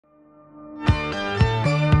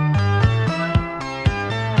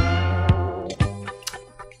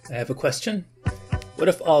I have a question. What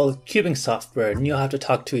if all cubing software knew how to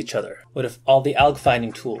talk to each other? What if all the alg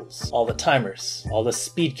finding tools, all the timers, all the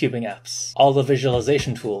speed cubing apps, all the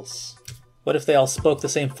visualization tools, what if they all spoke the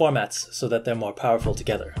same formats so that they're more powerful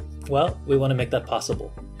together? Well, we want to make that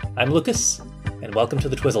possible. I'm Lucas, and welcome to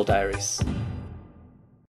the Twizzle Diaries.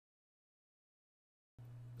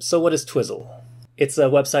 So what is Twizzle? It's a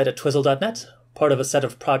website at twizzle.net, part of a set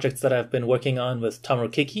of projects that I've been working on with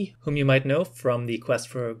Kiki, whom you might know from the Quest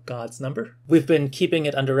for God's Number. We've been keeping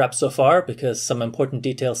it under wraps so far because some important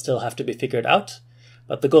details still have to be figured out,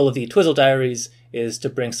 but the goal of the Twizzle Diaries is to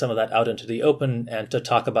bring some of that out into the open and to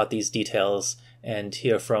talk about these details and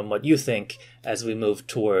hear from what you think as we move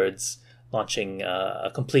towards launching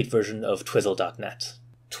a complete version of twizzle.net.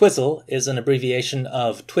 Twizzle is an abbreviation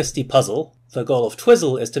of Twisty Puzzle. The goal of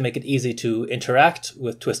Twizzle is to make it easy to interact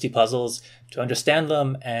with twisty puzzles, to understand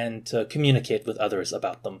them, and to communicate with others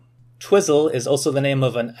about them. Twizzle is also the name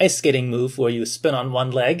of an ice skating move where you spin on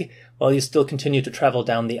one leg while you still continue to travel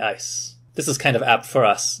down the ice. This is kind of apt for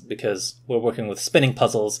us because we're working with spinning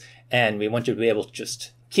puzzles and we want you to be able to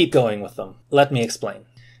just keep going with them. Let me explain.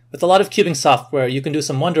 With a lot of cubing software, you can do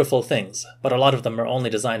some wonderful things, but a lot of them are only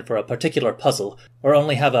designed for a particular puzzle, or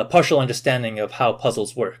only have a partial understanding of how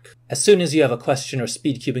puzzles work. As soon as you have a question or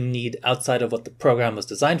speed cubing need outside of what the program was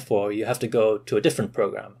designed for, you have to go to a different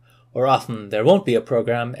program. Or often there won't be a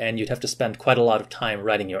program, and you'd have to spend quite a lot of time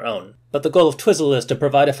writing your own. But the goal of Twizzle is to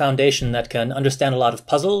provide a foundation that can understand a lot of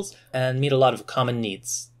puzzles and meet a lot of common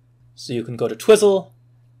needs. So you can go to Twizzle,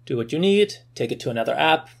 do what you need, take it to another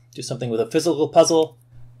app, do something with a physical puzzle,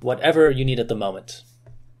 whatever you need at the moment.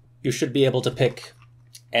 You should be able to pick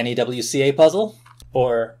any WCA puzzle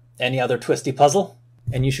or any other twisty puzzle,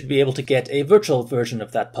 and you should be able to get a virtual version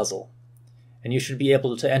of that puzzle. And you should be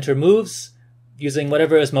able to enter moves using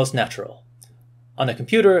whatever is most natural. On a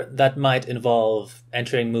computer, that might involve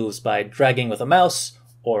entering moves by dragging with a mouse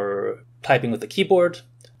or typing with a keyboard.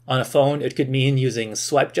 On a phone, it could mean using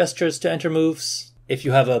swipe gestures to enter moves. If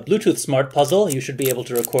you have a Bluetooth smart puzzle, you should be able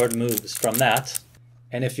to record moves from that.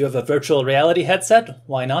 And if you have a virtual reality headset,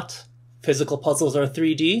 why not? Physical puzzles are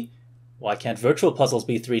 3D. Why can't virtual puzzles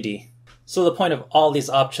be 3D? So the point of all these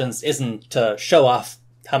options isn't to show off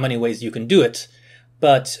how many ways you can do it,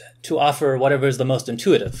 but to offer whatever is the most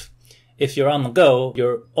intuitive. If you're on the go,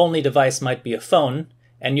 your only device might be a phone,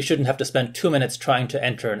 and you shouldn't have to spend 2 minutes trying to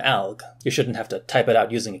enter an alg. You shouldn't have to type it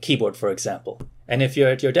out using a keyboard, for example. And if you're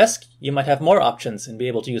at your desk, you might have more options and be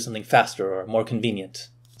able to use something faster or more convenient.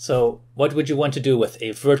 So what would you want to do with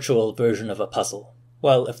a virtual version of a puzzle?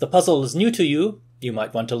 Well, if the puzzle is new to you, you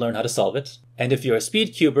might want to learn how to solve it. And if you're a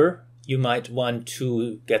speed cuber, you might want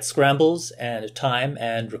to get scrambles and time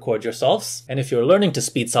and record your solves. And if you're learning to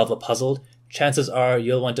speed solve a puzzle, chances are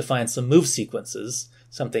you'll want to find some move sequences,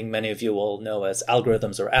 something many of you will know as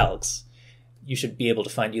algorithms or algs. You should be able to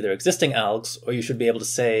find either existing algs, or you should be able to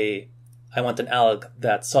say, I want an alg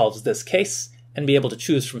that solves this case, and be able to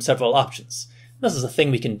choose from several options. This is a thing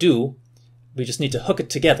we can do. We just need to hook it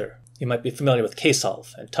together. You might be familiar with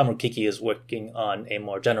K-solve, and Kiki is working on a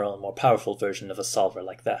more general and more powerful version of a solver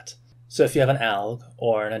like that. So if you have an alg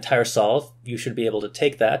or an entire solve, you should be able to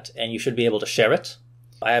take that and you should be able to share it.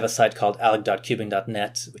 I have a site called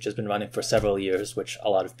alg.cubing.net, which has been running for several years, which a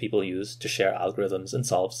lot of people use to share algorithms and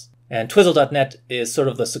solves. And twizzle.net is sort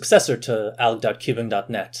of the successor to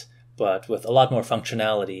alg.cubing.net, but with a lot more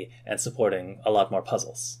functionality and supporting a lot more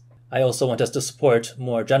puzzles. I also want us to support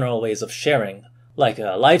more general ways of sharing, like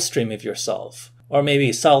a live stream of your solve, or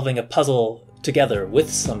maybe solving a puzzle together with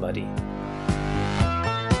somebody.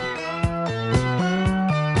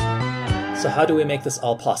 So how do we make this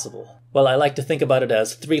all possible? Well, I like to think about it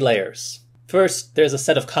as 3 layers. First, there's a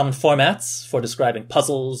set of common formats for describing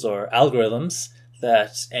puzzles or algorithms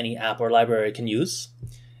that any app or library can use.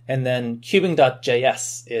 And then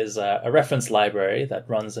cubing.js is a reference library that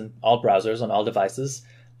runs in all browsers on all devices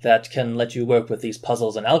that can let you work with these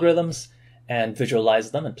puzzles and algorithms and visualize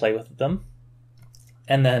them and play with them.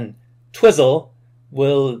 And then Twizzle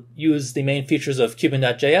will use the main features of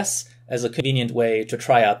cubing.js as a convenient way to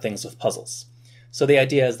try out things with puzzles. So the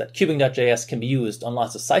idea is that cubing.js can be used on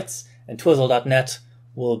lots of sites, and twizzle.net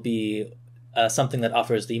will be something that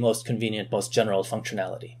offers the most convenient, most general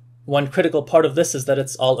functionality. One critical part of this is that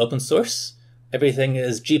it's all open source. Everything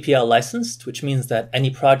is GPL licensed, which means that any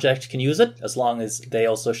project can use it as long as they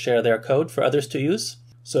also share their code for others to use.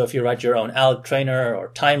 So if you write your own alg trainer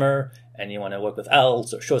or timer and you want to work with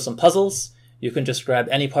algs or show some puzzles, you can just grab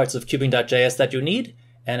any parts of cubing.js that you need,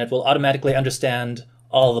 and it will automatically understand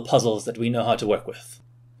all the puzzles that we know how to work with.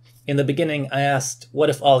 In the beginning, I asked, what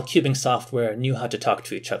if all cubing software knew how to talk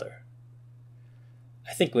to each other?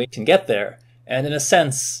 I think we can get there, And in a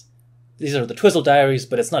sense, these are the Twizzle Diaries,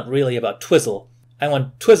 but it's not really about Twizzle. I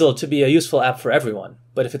want Twizzle to be a useful app for everyone,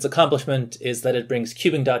 but if its accomplishment is that it brings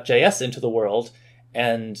cubing.js into the world,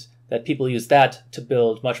 and that people use that to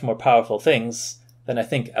build much more powerful things, then I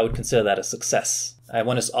think I would consider that a success. I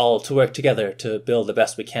want us all to work together to build the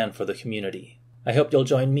best we can for the community. I hope you'll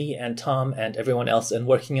join me and Tom and everyone else in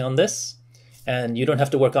working on this. And you don't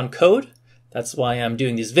have to work on code. That's why I'm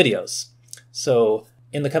doing these videos. So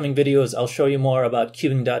in the coming videos, I'll show you more about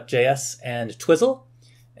cubing.js and Twizzle,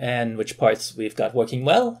 and which parts we've got working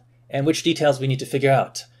well, and which details we need to figure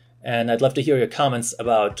out. And I'd love to hear your comments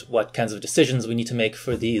about what kinds of decisions we need to make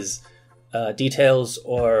for these details,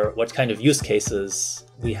 or what kind of use cases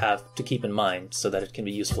we have to keep in mind so that it can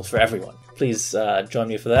be useful for everyone. Please join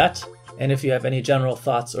me for that. And if you have any general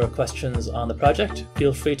thoughts or questions on the project,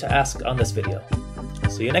 feel free to ask on this video.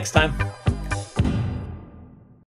 See you next time.